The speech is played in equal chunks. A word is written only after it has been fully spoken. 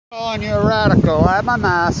Calling you a radical. I have my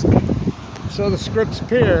mask. So the Scripps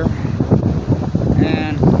Pier,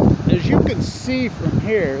 and as you can see from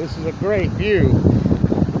here, this is a great view,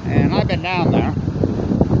 and I've been down there,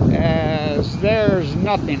 as there's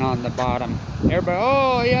nothing on the bottom. Everybody,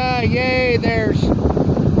 oh yeah, yay, there's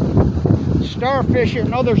starfish here.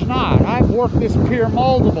 No, there's not. I've worked this pier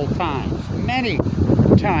multiple times, many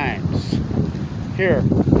times. Here,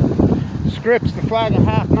 Scripps, the flag and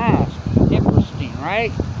half mast. Interesting,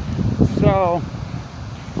 right? So,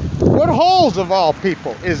 Woodholes of all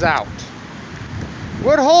people is out.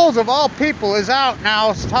 Woodholes of all people is out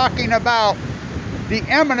now. It's talking about the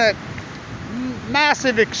imminent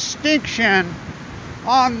massive extinction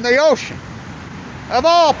on the ocean. Of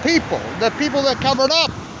all people, the people that covered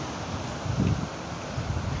up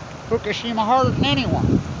Fukushima harder than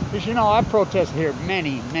anyone. Because you know, I've protested here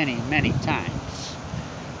many times.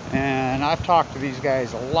 And I've talked to these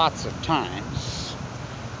guys lots of times.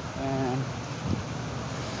 And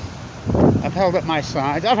I've held up my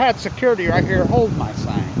signs. I've had security right here hold my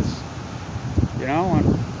signs. You know,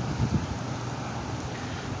 and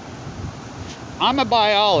I'm a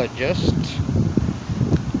biologist.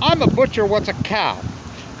 I'm a butcher, what's a cow?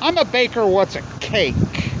 I'm a baker, what's a cake?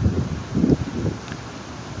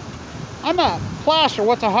 I'm a plasterer,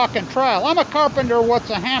 what's a huck and trowel? I'm a carpenter,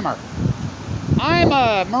 what's a hammer? I'm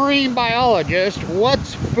a marine biologist,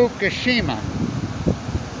 what's Fukushima?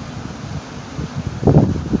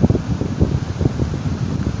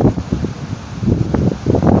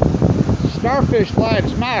 Starfish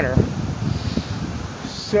lives matter.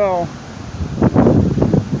 So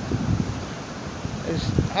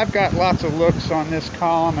I've got lots of looks on this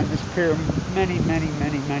column and this pier many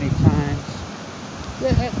times.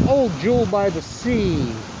 Yeah, that old Jolla by the sea.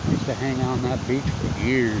 I used to hang out on that beach for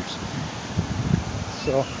years.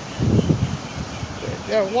 So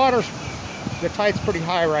the water's, the tide's pretty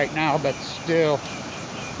high right now, but still,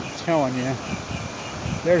 I'm telling you,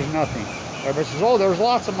 there's nothing. Everybody says, oh, there's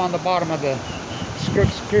lots of them on the bottom of the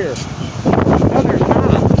Scripps Pier. No, there's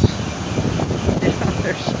not.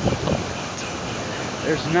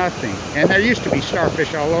 There's nothing. And there used to be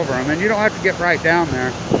starfish all over them, and you don't have to get right down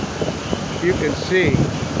there. You can see.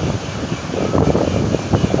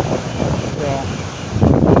 So,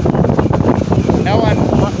 Ellen,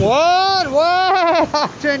 what?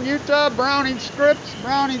 In Utah, Browning Scripps.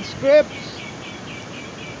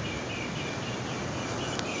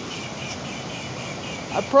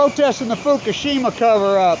 I'm protesting the Fukushima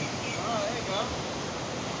cover-up. Oh, there you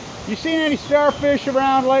go. You seen any starfish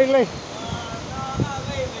around lately? No, not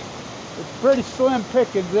lately. It's pretty slim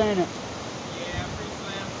pickings, ain't it? Yeah, pretty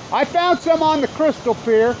slim. I found some on the Crystal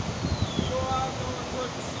Pier. You go out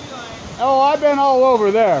towards the sea line. Oh, I've been all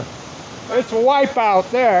over there. It's a wipeout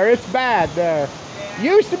there. It's bad there.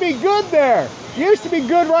 Yeah. Used to be good there. Used to be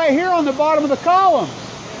good right here on the bottom of the columns.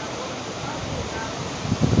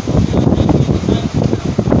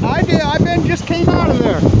 I did. Just came out of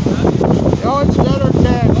there. Oh, it's dead or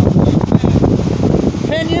dead.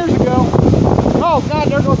 10 years ago. Oh, God,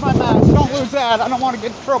 there goes my mask. Don't lose that. I don't want to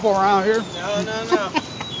get in trouble around here. No.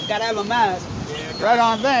 Gotta have a mask. Yeah, Right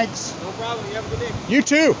on, thanks. no problem. You have a good day. You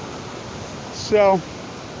too. So,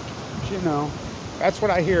 you know, that's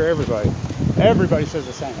what I hear everybody. Everybody says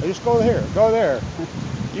the same. Just go here, go there.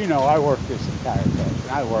 You know, I work this entire place.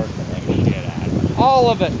 I work the shit out of it.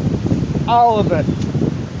 All of it.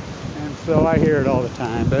 And so I hear it all the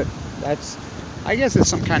time. But that's, I guess it's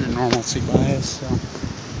some kind of normalcy bias. So.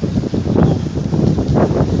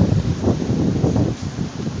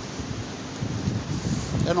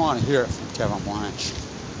 I don't want to hear it from Kevin Blanche.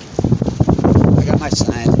 I got my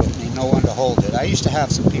signs with me, no one to hold it. I used to have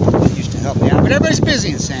some people that used to help me out, but everybody's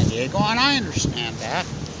busy in San Diego, and I understand that.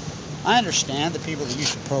 I understand the people that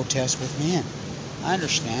used to protest with me, and I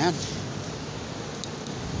understand.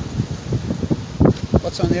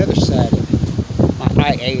 What's on the other side of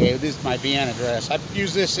my IAA? This is my Vienna dress. I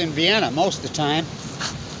use this in Vienna most of the time.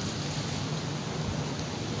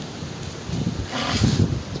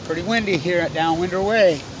 It's pretty windy here at Downwinder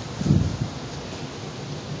Way.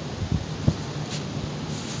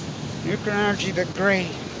 Nuclear energy, the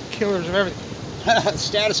great killers of everything.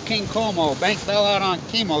 Status King Como. Bank fell out on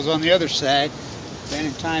chemo's on the other side. Been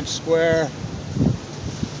in Times Square.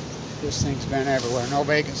 This thing's been everywhere. No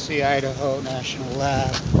Vacancy, Idaho, National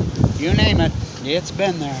Lab. You name it, it's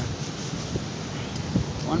been there.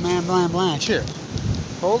 One man blind blanche. Here,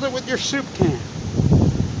 hold it with your soup can.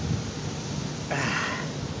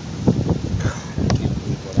 God, I can't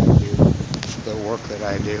believe what I do. The work that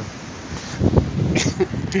I do.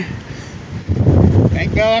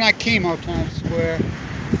 Bank Bell on chemo, Times Square.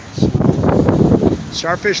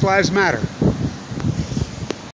 Starfish lives matter.